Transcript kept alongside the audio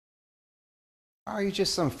Oh, he's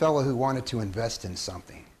just some fellow who wanted to invest in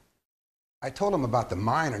something. I told him about the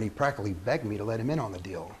mine and he practically begged me to let him in on the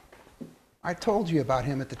deal. I told you about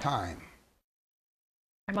him at the time.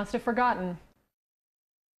 I must have forgotten.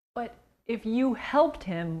 But if you helped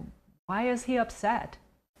him, why is he upset?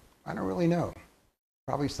 I don't really know.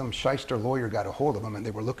 Probably some shyster lawyer got a hold of him and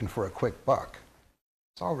they were looking for a quick buck.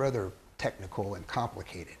 It's all rather technical and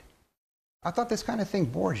complicated. I thought this kind of thing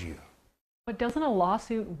bores you. But doesn't a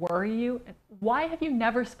lawsuit worry you? Why have you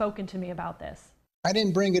never spoken to me about this? I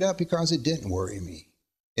didn't bring it up because it didn't worry me.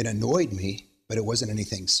 It annoyed me, but it wasn't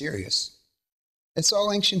anything serious. It's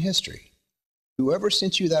all ancient history. Whoever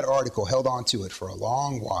sent you that article held on to it for a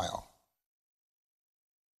long while.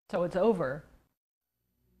 So it's over.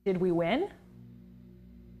 Did we win?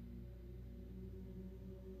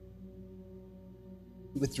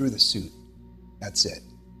 He withdrew the suit. That's it.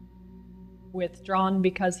 Withdrawn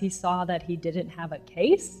because he saw that he didn't have a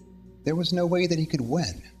case? There was no way that he could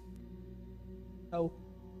win. So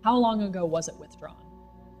how long ago was it withdrawn?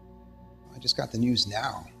 I just got the news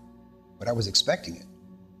now, but I was expecting it.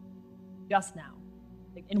 Just now?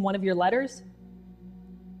 Like in one of your letters?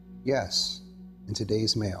 Yes, in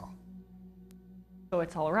today's mail. So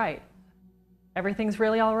it's all right. Everything's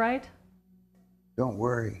really all right? Don't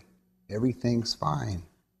worry, everything's fine.